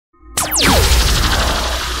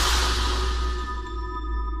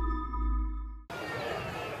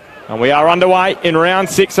And we are underway in round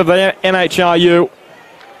 6 of the NHRU.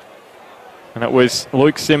 And it was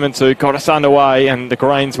Luke Simmons who got us underway, and the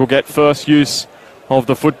Greens will get first use of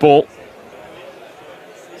the football.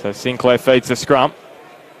 So Sinclair feeds the scrum.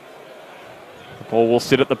 The ball will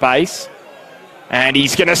sit at the base. And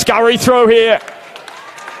he's going to scurry through here.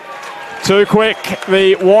 Too quick,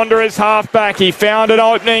 the Wanderers halfback. He found an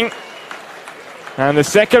opening. And the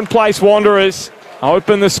second place Wanderers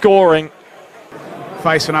open the scoring.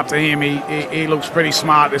 Facing up to him, he looks pretty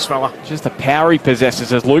smart, this fella. Just the power he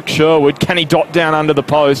possesses as Luke Sherwood. Can he dot down under the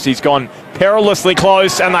post? He's gone perilously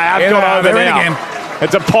close, and they have got over now. Again.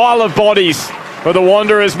 It's a pile of bodies, but the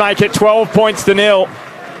Wanderers make it 12 points to 0.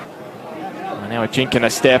 Now a jink and a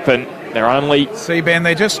step, and they're only... See, Ben,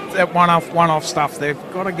 they're just that one-off stuff. They've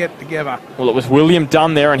got to get together. Well, it was William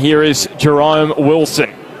Dunn there, and here is Jerome Wilson.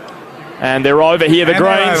 And they're over here, the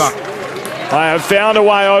Greens. They have found a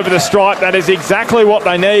way over the stripe. That is exactly what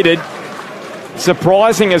they needed.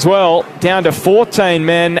 Surprising as well, down to 14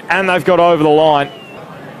 men, and they've got over the line.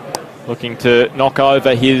 Looking to knock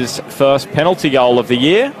over his first penalty goal of the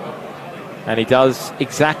year. And he does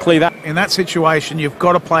exactly that. In that situation, you've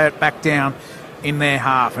got to play it back down in their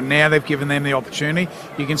half. And now they've given them the opportunity.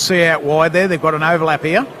 You can see out wide there, they've got an overlap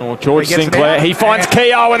here. Oh, George Sinclair, he finds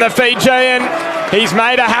Keogh and the Fijian. He's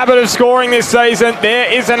made a habit of scoring this season.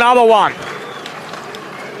 There is another one.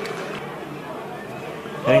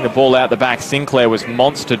 Getting the ball out the back, Sinclair was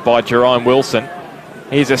monstered by Jerome Wilson.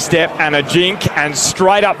 Here's a step and a jink, and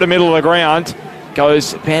straight up the middle of the ground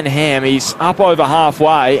goes Ben Ham. He's up over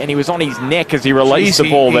halfway, and he was on his neck as he released the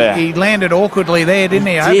ball there. He landed awkwardly there, didn't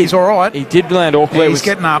he? I hope he's all right. He did land awkwardly. He's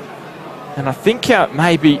getting up. And I think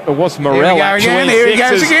maybe it was Morel actually. Here he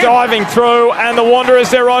goes again. Diving through, and the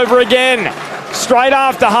Wanderers, they're over again. Straight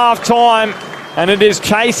after half-time, and it is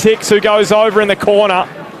Chase Hicks who goes over in the corner.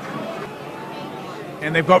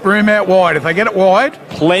 And they've got room out wide. If they get it wide,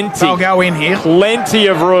 they'll go in here. Plenty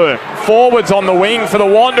of room. Forwards on the wing for the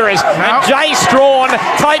Wanderers. And Jay Strawn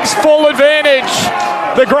takes full advantage.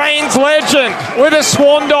 The Greens legend with a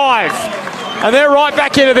swan dive. And they're right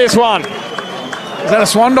back into this one. Is that a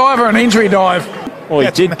swan dive or an injury dive? Well, he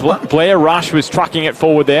did. Blair Rush was trucking it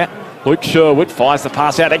forward there. Luke Sherwood fires the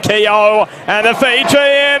pass out to Keogh, and the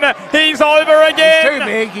Fijian. He's over again. He's too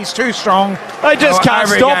big. He's too strong. They just can't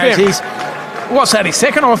stop him. What's that, his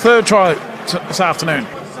second or third try this afternoon?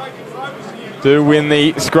 Do win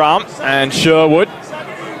the scrum, and Sherwood.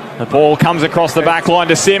 The ball comes across the back line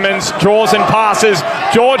to Simmons, draws and passes.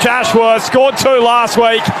 George Ashworth scored 2 last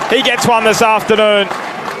week. He gets 1 this afternoon.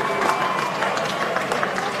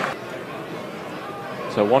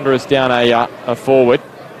 So Wanderers down a forward.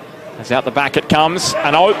 As out the back it comes,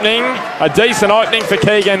 an opening, a decent opening for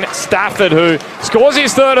Keegan Stafford, who scores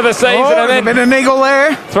his 3rd of the season, and then a bit of niggle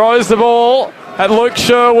there. Throws the ball at Luke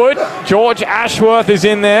Sherwood. George Ashworth is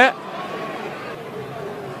in there.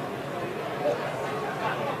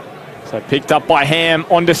 So picked up by Ham,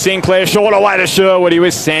 onto Sinclair, short away to Sherwood. He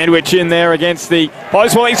was sandwiched in there against the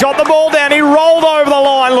post. Well, he's got the ball down. He rolled over the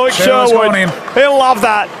line, Luke Sherwood. He'll love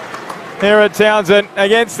that here at Townsend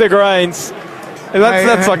against the Greens.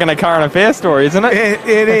 That's like an current affair story, isn't it?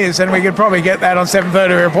 It is, and we could probably get that on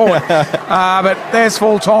 7:30 report. But there's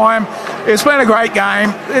full time. It's been a great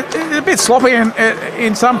game. It's a bit sloppy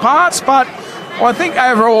in some parts, but I think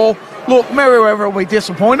overall, look, Merewether will be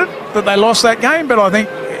disappointed that they lost that game, but I think,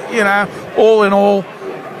 all in all,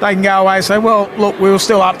 they can go away and say, well, look, we were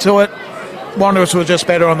still up to it. Wanderers were just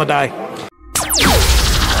better on the day.